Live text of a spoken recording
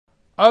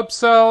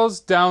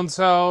Upsells,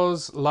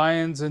 downsells,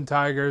 lions and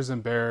tigers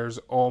and bears,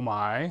 oh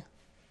my.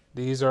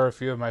 These are a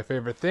few of my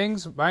favorite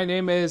things. My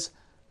name is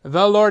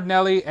the Lord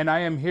Nelly, and I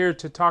am here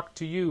to talk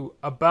to you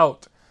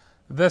about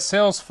the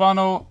sales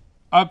funnel,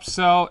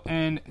 upsell,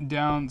 and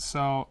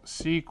downsell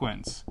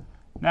sequence.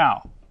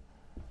 Now,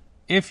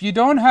 if you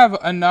don't have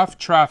enough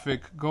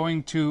traffic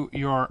going to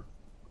your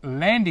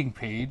landing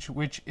page,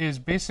 which is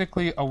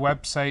basically a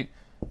website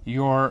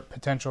your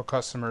potential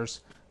customers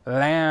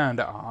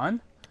land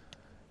on,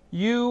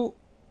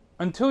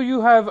 until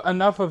you have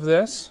enough of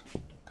this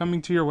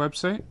coming to your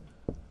website,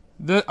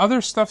 the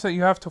other stuff that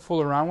you have to fool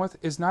around with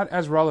is not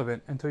as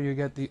relevant until you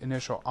get the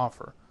initial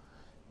offer.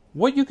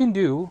 What you can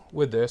do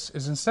with this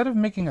is, instead of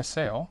making a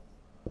sale,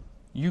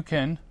 you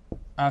can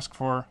ask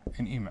for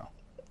an email.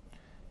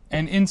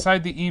 And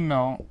inside the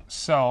email,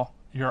 sell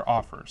your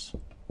offers.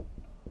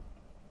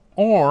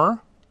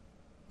 Or,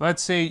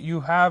 let's say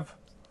you have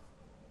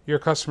your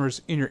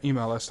customers in your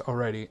email list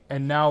already,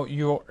 and now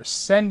you're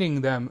sending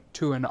them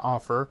to an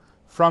offer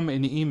from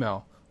an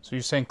email. So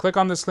you're saying, click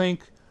on this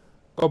link,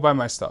 go buy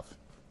my stuff.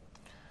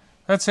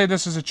 Let's say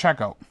this is a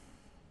checkout.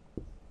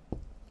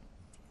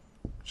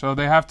 So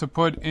they have to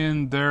put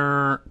in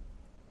their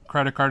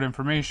credit card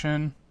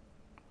information,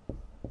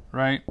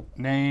 right?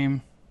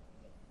 Name,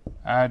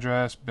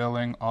 address,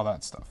 billing, all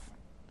that stuff.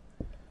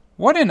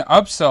 What an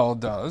upsell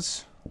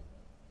does,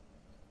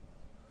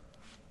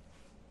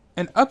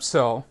 an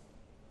upsell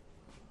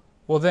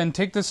will then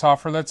take this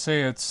offer, let's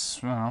say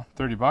it's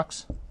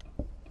 $30.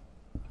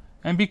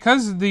 And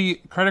because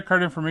the credit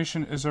card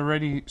information is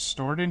already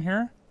stored in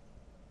here,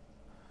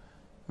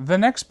 the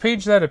next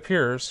page that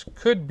appears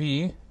could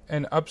be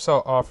an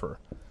upsell offer.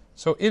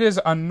 So it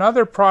is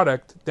another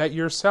product that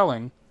you're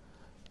selling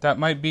that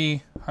might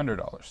be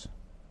 $100.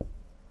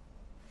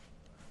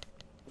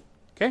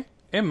 Okay?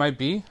 It might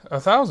be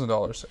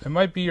 $1,000. It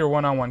might be your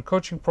one-on-one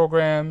coaching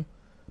program,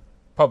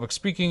 public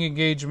speaking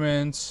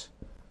engagements,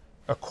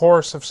 a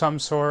course of some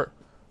sort,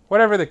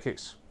 whatever the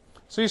case.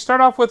 So you start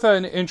off with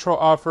an intro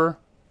offer,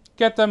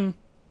 get them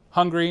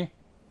hungry,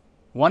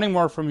 wanting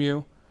more from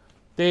you.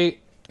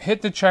 They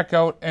hit the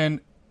checkout, and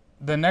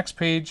the next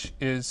page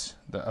is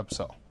the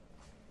upsell.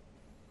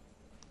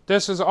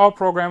 This is all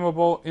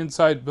programmable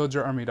inside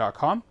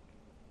buildyourarmy.com.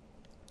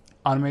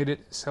 Automated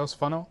sales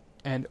funnel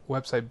and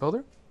website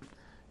builder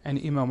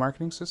and email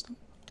marketing system,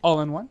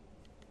 all in one,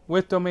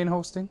 with domain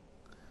hosting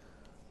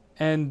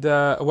and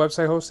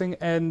website hosting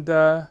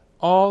and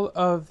all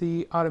of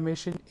the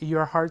automation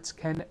your hearts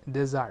can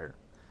desire.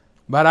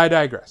 But I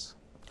digress.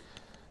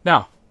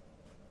 Now,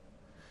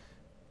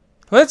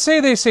 let's say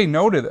they say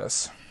no to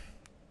this.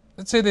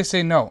 Let's say they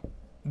say no.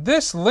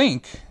 This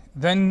link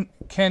then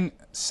can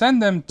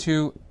send them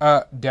to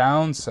a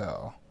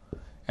downsell.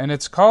 And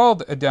it's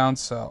called a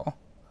downsell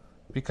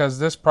because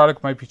this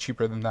product might be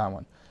cheaper than that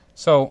one.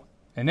 So,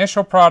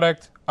 initial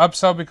product,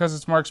 upsell because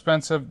it's more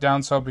expensive,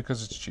 downsell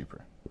because it's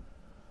cheaper.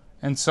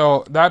 And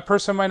so that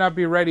person might not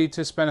be ready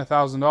to spend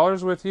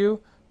 $1,000 with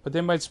you, but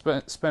they might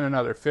spend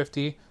another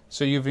 $50.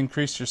 So you've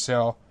increased your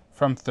sale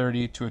from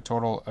 30 to a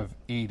total of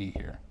 80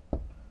 here.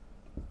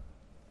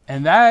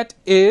 And that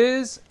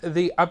is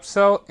the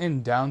upsell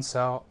and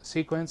downsell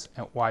sequence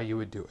and why you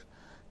would do it.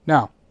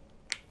 Now,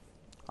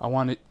 I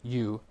wanted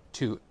you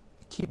to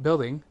keep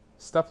building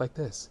stuff like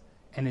this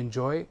and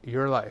enjoy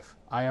your life.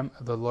 I am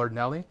the Lord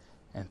Nelly,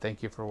 and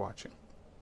thank you for watching.